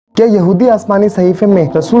क्या यहूदी आसमानी सहीफे में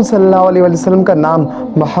रसूल सल्लल्लाहु अलैहि वसल्लम का नाम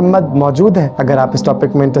मोहम्मद मौजूद है? अगर आप इस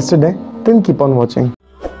टॉपिक में इंटरेस्टेड हैं then keep on watching.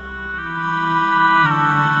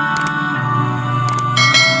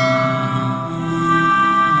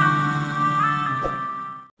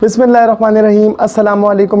 Bismillahirrahmanirrahim. Assalamu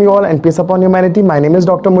alaikum you all and peace upon humanity. My name is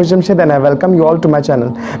Dr. Moiz Jamshed and I welcome you all to my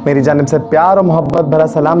channel. मेरी जानिब से प्यार और मोहब्बत भरा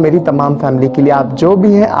सलाम मेरी तमाम फैमिली के लिए। आप जो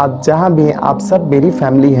भी हैं, आप जहां भी हैं, आप सब मेरी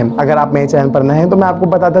फैमिली हैं। अगर आप मेरे चैनल पर नए हैं तो मैं आपको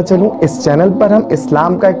बताता चलूं, इस चैनल पर हम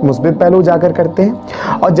इस्लाम का एक मुस्बित पहलू उजागर करते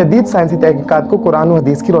हैं और जदीद साइंसी तहकीकात को कुरान और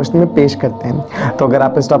हदीस की रोशनी में पेश करते हैं। तो अगर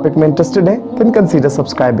आप इस टॉपिक में इंटरेस्टेड हैं then consider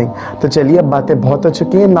subscribing. तो चलिए, अब बातें बहुत हो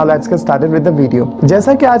चुकी हैं। Now let's get started with the video.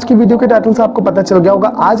 जैसा कि आज की वीडियो के टाइटल से आपको पता चल गया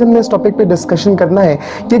होगा, आज हमने इस टॉपिक पे डिस्कशन करना है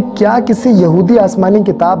कि क्या किसी यहूदी आसमानी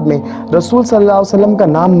किताब में रसूल सल्लल्लाहु अलैहि वसल्लम का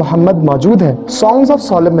नाम मोहम्मद मौजूद है। सॉन्ग्स ऑफ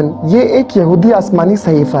सोलोमन ये एक यहूदी आसमानी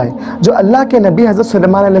सहीफा है जो अल्लाह के नबी हज़रत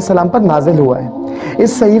सुलेमान अलैहिस्सलाम पर नाजिल हुआ है।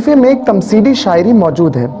 इस सहीफे में एक तमसीली शायरी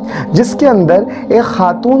मौजूद है जिसके अंदर एक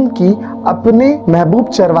खातून की अपने महबूब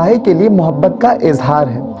चरवाहे के लिए मोहब्बत का इजहार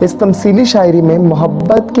है। इस तमसीली शायरी में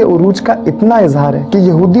मोहब्बत के उरूज का इतना इजहार है कि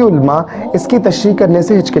यहूदी उलमा इसकी तशरीह करने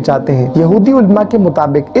से हिचकिचाते हैं। यहूदी उलमा के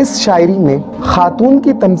मुताबिक इस शायरी में खातून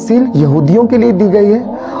की तमसील यहूदियों के लिए दी गई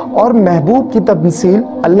है और महबूब की तमसील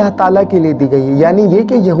अल्लाह ताला के लिए दी गई है, यानी ये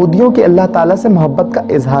कि यहूदियों के अल्लाह ताला से मोहब्बत का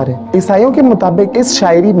इजहार है। ईसाइयों के मुताबिक इस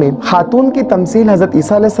शायरी में खातून की तमसील हजरत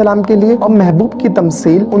ईसा अलैहिस्सलाम के लिए और महबूब की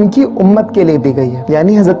तमसील उनकी उम्मत के लिए दी गई है,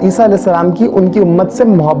 यानी हजरत ईसा अलैहिस्सलाम की उनकी उम्मत से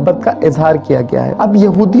मोहब्बत का इजहार किया गया है। अब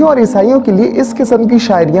यहूदियों और ईसाइयों के लिए इस किस्म की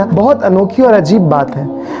शायरियाँ बहुत अनोखी और अजीब बात है,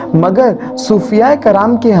 मगर सूफिया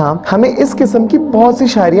कराम के यहाँ हमें इस किस्म की बहुत सी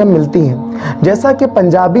शायरियाँ मिलती हैं। जैसा कि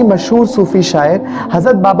पंजाबी मशहूर सूफी शायर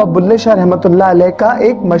हजरत बाबा बुल्ले शाह रहमतुल्लाह अलैह का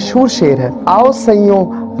एक मशहूर शेर है, आओ सैयों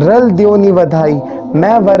रल दियोनी वधाई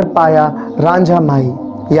मैं वर पाया रांझा माही,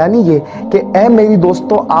 यानी ये कि ए मेरी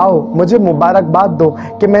दोस्तों आओ मुझे मुबारकबाद दो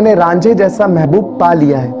कि मैंने रांझे जैसा महबूब पा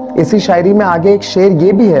लिया है। इसी शायरी में आगे एक शेर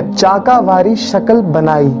ये भी है, चाका वारी शक्ल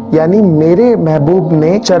बनाई, यानी मेरे महबूब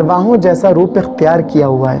ने चरवाहों जैसा रूप इख्तियार किया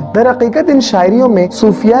हुआ है। दर हकीकत इन शायरियों में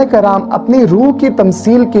सूफिया कराम अपनी रूह की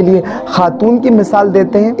तमसील के लिए खातून की मिसाल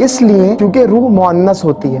देते हैं, इसलिए क्योंकि रूह मुअन्नस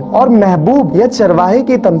होती है, और महबूब या चरवाहे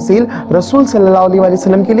की तमसील रसूल सल्लल्लाहु अलैहि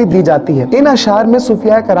वसल्लम के लिए दी जाती है। इन अशार में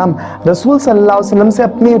सूफिया कराम रसूल सल्लल्लाहु अलैहि वसल्लम से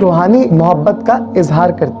अपनी रूहानी मोहब्बत का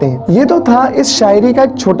इजहार करते हैं। ये तो था इस शायरी का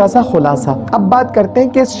एक छोटा सा खुलासा। अब बात करते हैं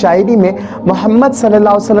कि इस शायरी में मोहम्मद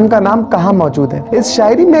सल्लल्लाहु अलैहि वसल्लम का नाम कहाँ मौजूद है। इस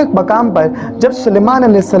शायरी में एक मकाम पर जब सुलेमान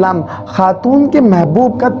अलैहिस्सलाम खातून के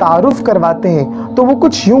महबूब का तारुफ करवाते हैं तो वो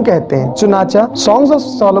कुछ यूं कहते हैं, चुनाचा songs of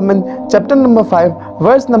Solomon chapter number 5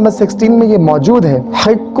 verse number 16 में ये मौजूद है,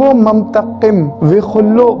 हिक्को ममतकिम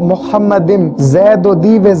विखुल्लो मुहम्मदिम ज़ैदो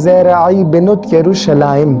दी व ज़ैराई बिनुत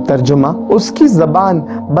यरूशलाइम। तर्जुमा, उसकी ज़बान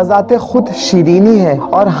बजाते खुद शीरीनी है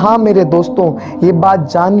और हाँ मेरे दोस्तों ये बात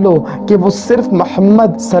जान लो कि वो सिर्फ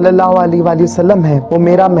मोहम्मद सल्लल्लाहु अलैहि वसल्लम है, वो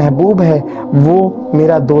मेरा महबूब है, वो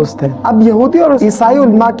मेरा दोस्त है। अब यहूदी और ईसाई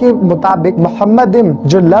उलमा के मुताबिक मोहम्मदिम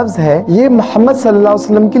जो लफ्ज है ये मोहम्मद सल्लल्लाहु अलैहि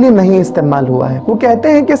वसल्लम के लिए नहीं इस्तेमाल हुआ है। वो कहते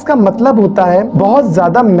हैं कि इसका मतलब होता है बहुत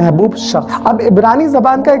ज्यादा महबूब शख्स। अब इब्रानी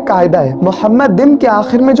जबान का एक कायदा है, मोहम्मदिम के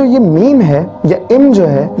आखिर में जो ये मीम है या इम जो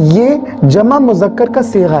है ये जमा मुजक्कर का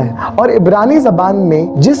सीगा है, और इब्रानी जबान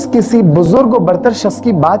में जिस किसी बुजुर्ग और बरतर शख्स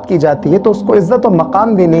की बात की जाती है तो उसको इज्जत और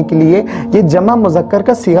मकाम देने के लिए ये जमा मुजक्कर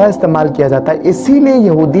का सीगा इस्तेमाल किया जाता है। इसीलिए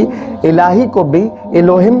यहूदी इलाही को भी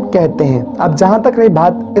इलोहिम कहते हैं। अब जहां तक रही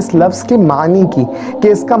बात इस लफ्ज के मानी की कि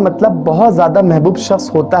इसका मतलब बहुत ज्यादा महबूब शख्स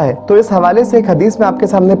होता है, तो इस हवाले से एक हदीस मैं आपके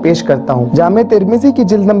सामने पेश करता हूँ। जामे तिर्मिज़ी की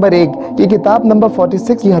जिल्द नंबर 1 की किताब नंबर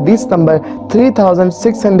 46 की हदीस नंबर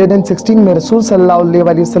 3616 में रसूल सल्लल्लाहु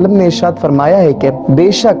अलैहि वसल्लम ने इरशाद फरमाया है कि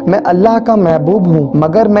बेशक मैं अल्लाह का महबूब हूँ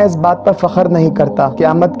मगर मैं इस बात पर फख्र नहीं करता।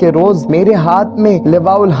 क़यामत के रोज मेरे हाथ में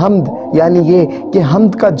लिवाउल हम्द यानी ये कि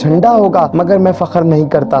हम्द का झंडा होगा मगर मैं फख्र नहीं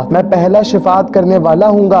करता। मैं पहला शिफात करने वाला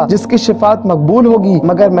हूँगा जिसकी शिफात मकबूल होगी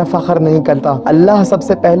मगर मैं फख्र नहीं करता। अल्लाह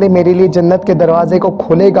सबसे पहले मेरे लिए जन्नत के दरवाजे को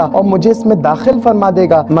खोलेगा और मुझे इसमें दाखिल फरमा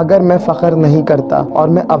देगा मगर मैं फख्र नहीं करता, और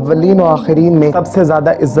मैं अव्वलीन और आखिरीन में सबसे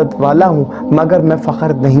ज्यादा इज्जत वाला हूँ मगर मैं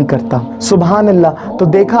फख्र नहीं करता। सुभान अल्लाह। तो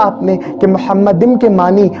देखा आपने कि मोहम्मदिम के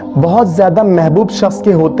मानी बहुत ज्यादा महबूब शख्स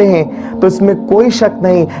के होते हैं, तो इसमें कोई शक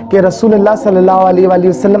नहीं कि रसूलुल्लाह सल्लल्लाहु अलैहि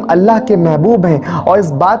वसल्लम अल्लाह के महबूब हैं, और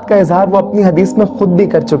इस बात का इजहार वो अपनी हदीस में खुद भी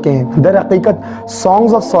कर चुके हैं। दर हकीकत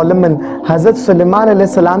सॉन्ग्स ऑफ सोलोमन हजरत सुलेमान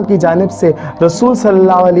अलैहिस्सलाम की जानिब से रसूल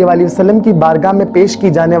सल्लल्लाहु अलैहि वसल्लम की बारगाह में पेश की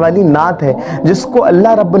जाने वाली नात है जिसको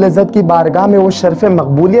अल्लाह रब्बुल रब्बुल इज़्ज़त की बारगाह में वो शर्फ़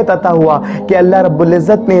मकबूलियत अता हुआ कि अल्लाह रब्बुल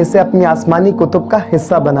इज़्ज़त ने इसे अपनी आसमानी कुतुब का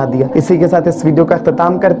हिस्सा बना दिया। इसी के साथ इस वीडियो का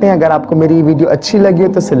अख्ताम करते हैं। अगर आपको मेरी वीडियो अच्छी लगी हो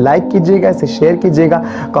तो इसे लाइक कीजिएगा, इसे शेयर कीजिएगा,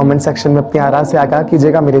 कमेंट सेक्शन में अपनी आरा से आगाह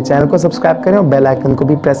कीजिएगा, मेरे चैनल को सब्सक्राइब करें और बेल आइकन को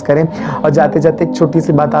भी प्रेस करें। और जाते जाते एक छोटी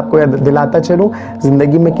सी बात आपको याद दिलाता चलूं,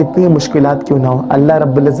 ज़िंदगी में कितनी मुश्किलात क्यों ना हो, अल्लाह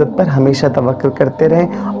रब्बुल इज़्ज़त पर हमेशा तवक्कुल करते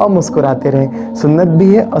रहें और मुस्कुराते रहें। सुन्नत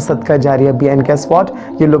भी है और सदका जारिया भी है। And guess what,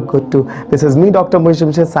 you look good to. This is me doctor Moiz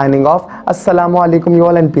Shamshed signing off. अस्सलामु अलैकुम you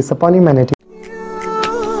all and piece upon humanity.